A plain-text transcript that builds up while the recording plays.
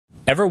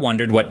Ever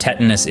wondered what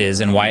tetanus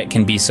is and why it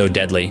can be so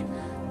deadly?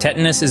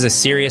 Tetanus is a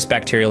serious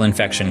bacterial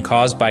infection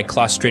caused by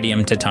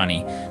Clostridium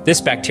tetani. This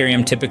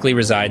bacterium typically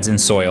resides in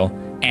soil,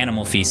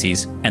 animal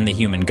feces, and the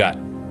human gut.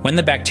 When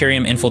the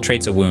bacterium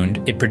infiltrates a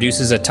wound, it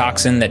produces a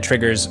toxin that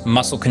triggers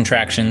muscle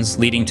contractions,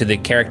 leading to the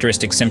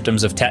characteristic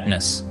symptoms of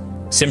tetanus.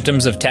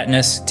 Symptoms of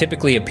tetanus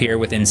typically appear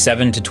within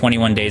 7 to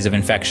 21 days of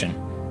infection.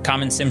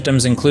 Common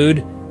symptoms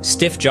include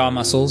stiff jaw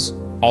muscles,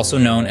 also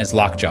known as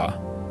lockjaw.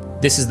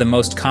 This is the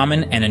most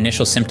common and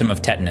initial symptom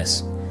of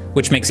tetanus,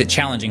 which makes it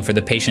challenging for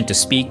the patient to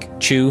speak,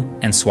 chew,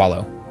 and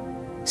swallow.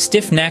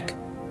 Stiff neck.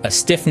 A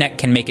stiff neck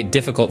can make it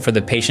difficult for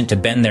the patient to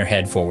bend their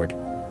head forward.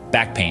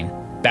 Back pain.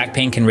 Back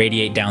pain can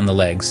radiate down the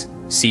legs.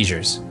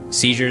 Seizures.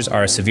 Seizures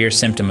are a severe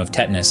symptom of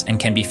tetanus and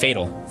can be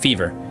fatal.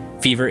 Fever.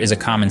 Fever is a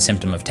common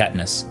symptom of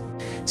tetanus.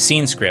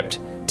 Scene script.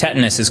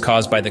 Tetanus is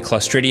caused by the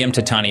Clostridium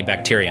tetani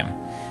bacterium.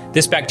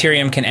 This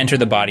bacterium can enter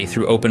the body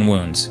through open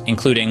wounds,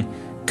 including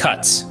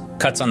cuts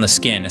on the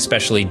skin,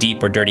 especially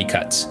deep or dirty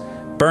cuts.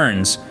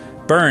 Burns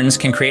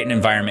can create an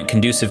environment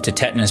conducive to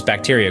tetanus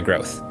bacteria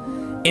growth.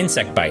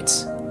 Insect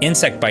bites.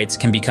 Insect bites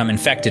can become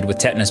infected with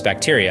tetanus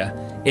bacteria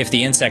if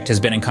the insect has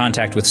been in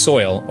contact with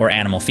soil or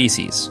animal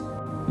feces.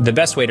 The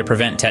best way to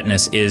prevent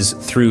tetanus is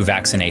through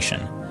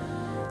vaccination.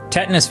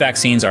 Tetanus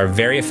vaccines are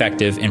very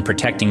effective in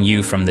protecting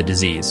you from the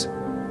disease.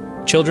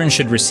 Children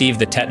should receive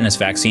the tetanus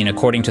vaccine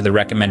according to the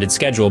recommended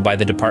schedule by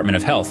the Department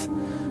of Health.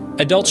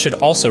 Adults should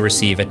also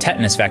receive a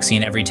tetanus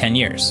vaccine every 10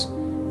 years.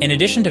 In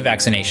addition to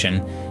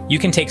vaccination, you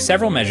can take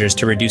several measures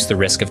to reduce the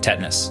risk of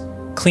tetanus.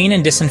 Clean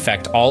and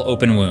disinfect all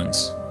open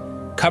wounds.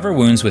 Cover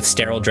wounds with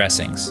sterile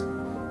dressings.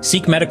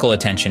 Seek medical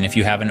attention if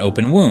you have an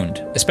open wound,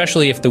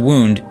 especially if the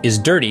wound is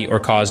dirty or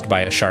caused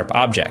by a sharp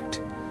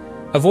object.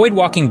 Avoid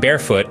walking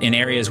barefoot in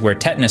areas where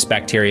tetanus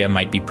bacteria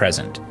might be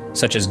present,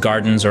 such as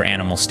gardens or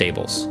animal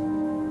stables.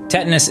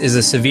 Tetanus is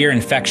a severe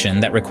infection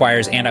that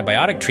requires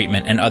antibiotic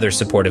treatment and other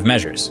supportive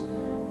measures.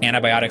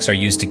 Antibiotics are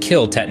used to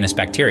kill tetanus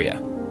bacteria.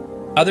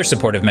 Other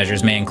supportive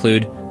measures may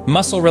include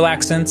muscle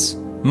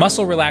relaxants.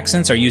 Muscle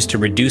relaxants are used to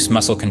reduce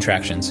muscle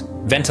contractions.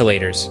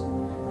 Ventilators.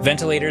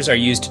 Ventilators are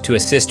used to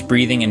assist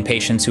breathing in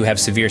patients who have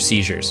severe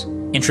seizures.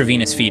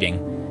 Intravenous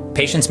feeding.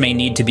 Patients may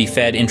need to be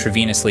fed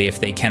intravenously if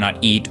they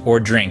cannot eat or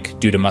drink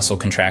due to muscle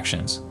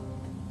contractions.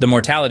 The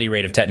mortality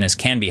rate of tetanus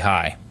can be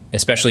high,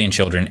 especially in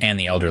children and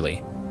the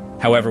elderly.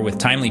 However, with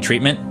timely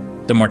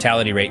treatment, the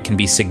mortality rate can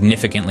be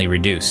significantly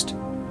reduced.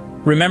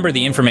 Remember,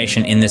 the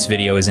information in this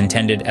video is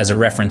intended as a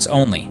reference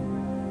only.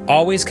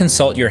 Always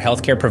consult your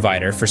healthcare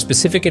provider for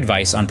specific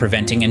advice on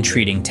preventing and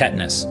treating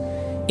tetanus.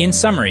 In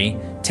summary,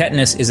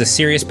 tetanus is a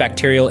serious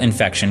bacterial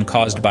infection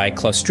caused by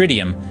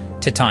Clostridium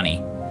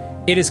tetani.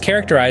 It is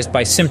characterized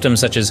by symptoms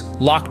such as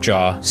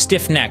lockjaw,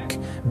 stiff neck,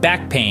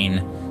 back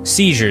pain,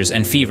 seizures,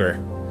 and fever.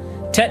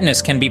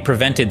 Tetanus can be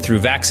prevented through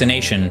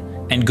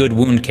vaccination and good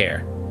wound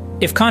care.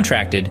 If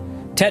contracted,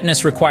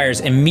 tetanus requires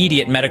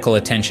immediate medical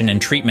attention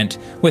and treatment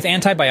with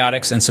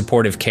antibiotics and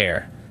supportive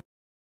care.